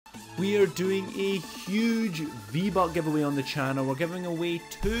we are doing a huge V-Buck giveaway on the channel. We're giving away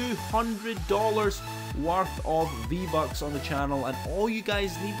 $200 worth of V-Bucks on the channel, and all you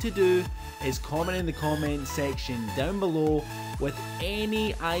guys need to do is comment in the comment section down below with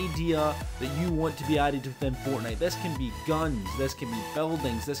any idea that you want to be added within Fortnite. This can be guns, this can be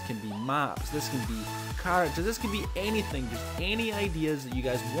buildings, this can be maps, this can be characters, this can be anything. Just any ideas that you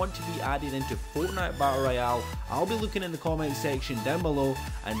guys want to be added into Fortnite Battle Royale. I'll be looking in the comment section down below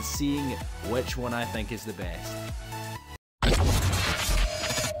and seeing which one I think is the best.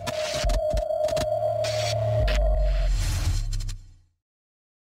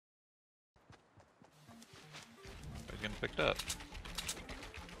 Getting picked up.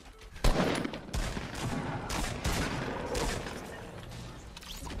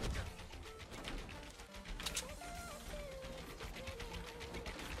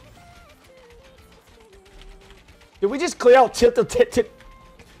 Did we just clear out Did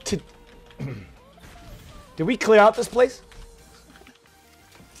we clear out this place?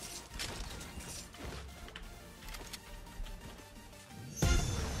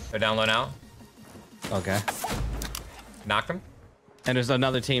 They're down low now. Okay. Knocked him. And there's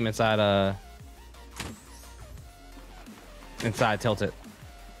another team inside Tilted.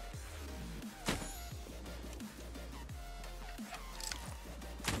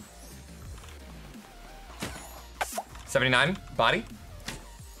 $79 body.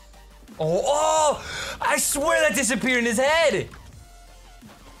 Oh, I swear that disappeared in his head.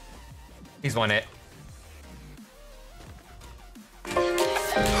 He's one hit.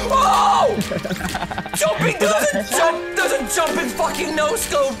 Oh! Jumping doesn't jump in fucking no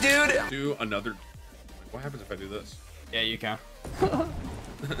scope, dude. Do another. What happens if I do this? Yeah, you can.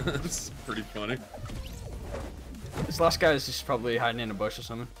 This is pretty funny. This last guy is just probably hiding in a bush or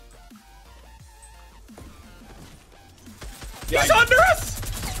something. He's under us!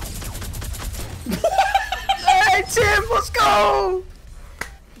 Hey, Tim, let's go!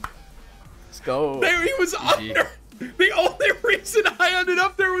 Let's go. There he was under. The only reason I ended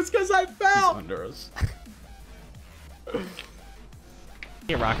up there was because I fell. He's under us.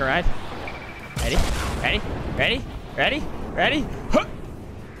 Here, rocker ride. Ready? Ready? Ready? Ready? Ready?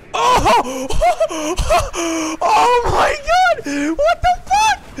 Oh! Oh my god! What the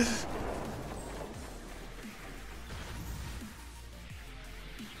fuck?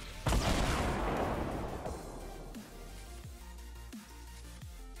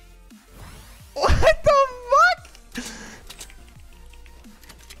 What the fuck?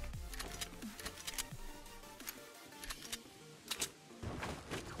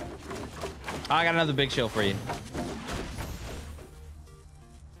 I got another big shield for you.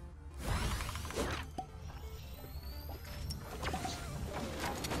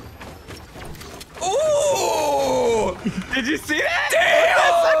 Ooh! Did you see that? Damn!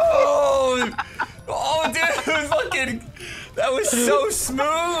 Oh, dude, it was fucking. That was so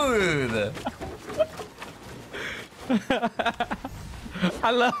smooth.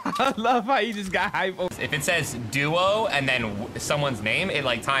 I love how you just got hype. If it says duo and then someone's name, it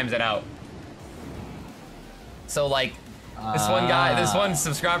like times it out. So like, this one guy, this one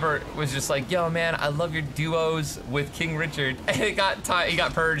subscriber was just like, "Yo, man, I love your duos with King Richard," and he got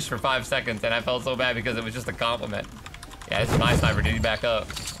purged for 5 seconds, and I felt so bad because it was just a compliment. Yeah, this is my sniper. Did he back up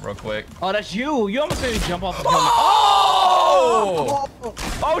real quick? Oh, that's you. You almost made me jump off the Oh!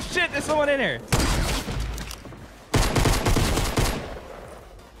 Oh shit! There's someone in here.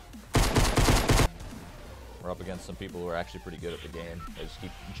 We're up against some people who are actually pretty good at the game. They just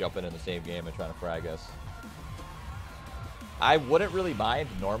keep jumping in the same game and trying to frag us. I wouldn't really mind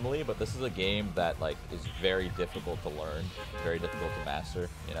normally, but this is a game that like is very difficult to learn, very difficult to master.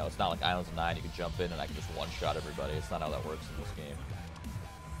 You know, it's not like Islands of 9, you can jump in and I can just one-shot everybody. It's not how that works in this game.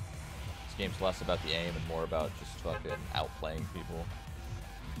 This game's less about the aim and more about just fucking outplaying people.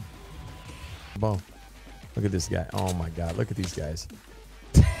 Boom. Look at this guy. Oh my god, look at these guys.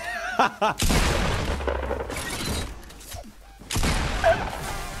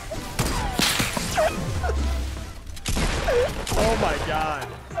 Oh my god.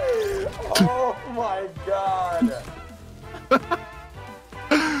 Oh my god.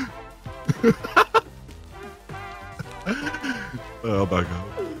 Oh my god.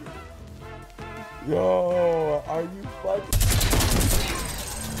 Yo, are you fucking...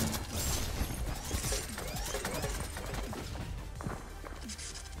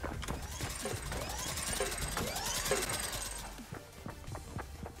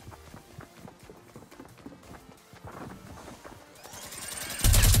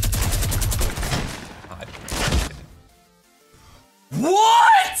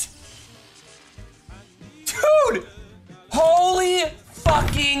 What? Dude! Holy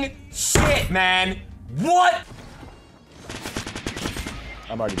fucking fucking shit, man. What?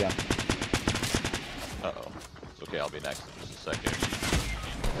 I'm already down. Uh-oh. It's okay, I'll be next in just a second.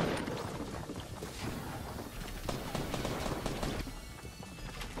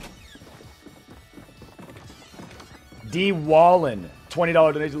 D Wallen, $20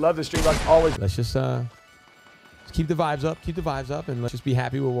 donation. Love the stream box. Always. Let's just keep the vibes up. Keep the vibes up, and let's just be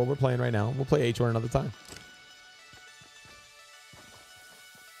happy with what we're playing right now. We'll play H1 another time.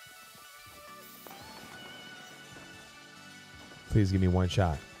 Please give me one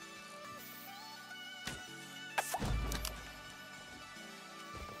shot.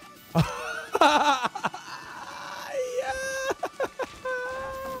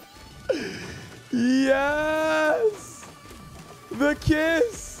 Yes! The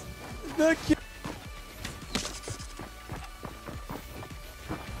kiss! The kiss!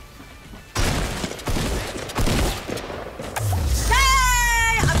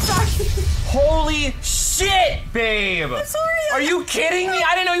 Hey! I'm sorry. Holy shit, babe! I'm sorry. Are you kidding me?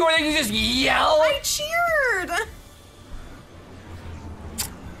 I didn't know you were there. You just yell? I cheered.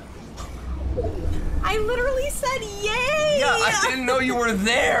 I literally said yay! Yeah, I didn't know you were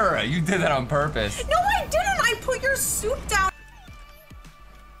there. You did that on purpose. No, I didn't. I put your soup down.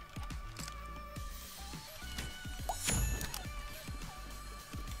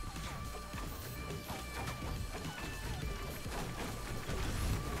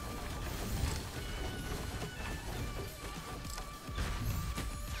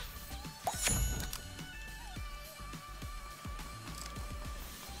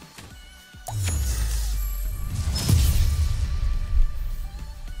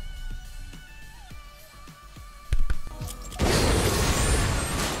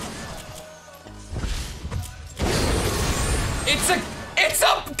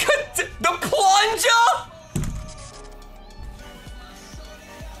 The plunger?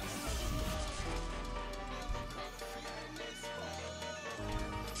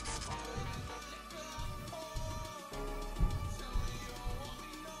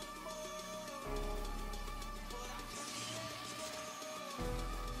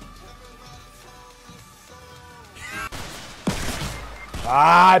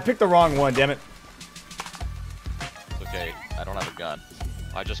 Ah, I picked the wrong one, damn it. It's okay, I don't have a gun.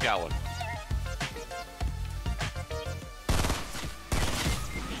 I just got one.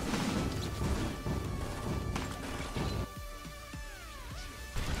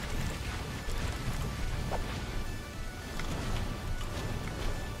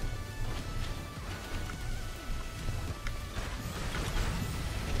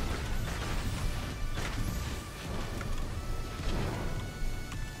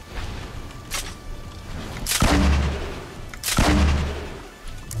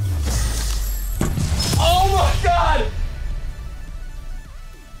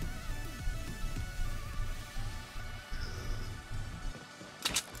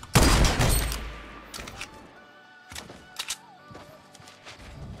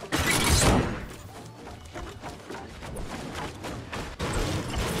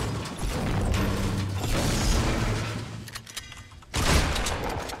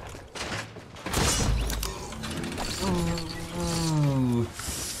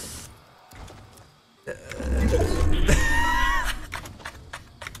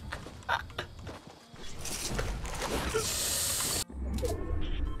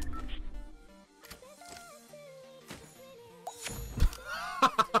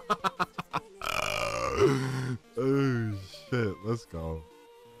 Oh shit, let's go.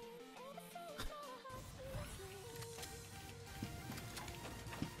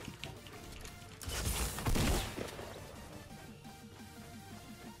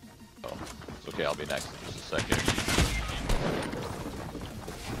 Oh, it's okay, I'll be next in just a second.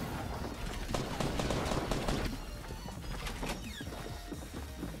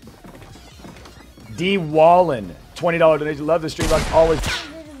 D Wallen, $20 donation. Love the stream box. Always.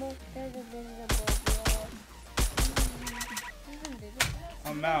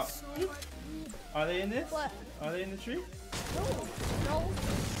 I'm out. Are they in this? What? Are they in the tree? No. No.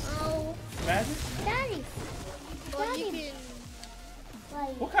 No. Magic? Daddy. Well, you can...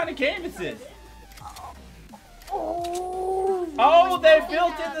 What kind of game is this? Oh. Oh, they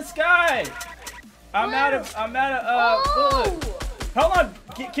built in the sky. I'm out of bullets. Hold on.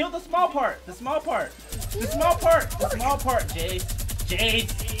 Kill the small part. The small part. The small part. The small part, Jace. Jace.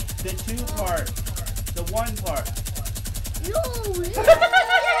 The 2 part. The 1 part. No.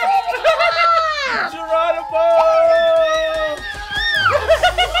 Geronimo!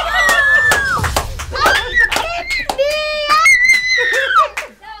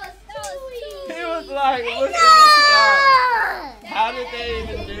 He was like, look at the sky. How did they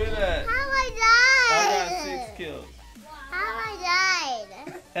even do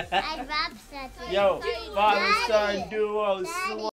I rap set it. Yo, father Daddy. son duo.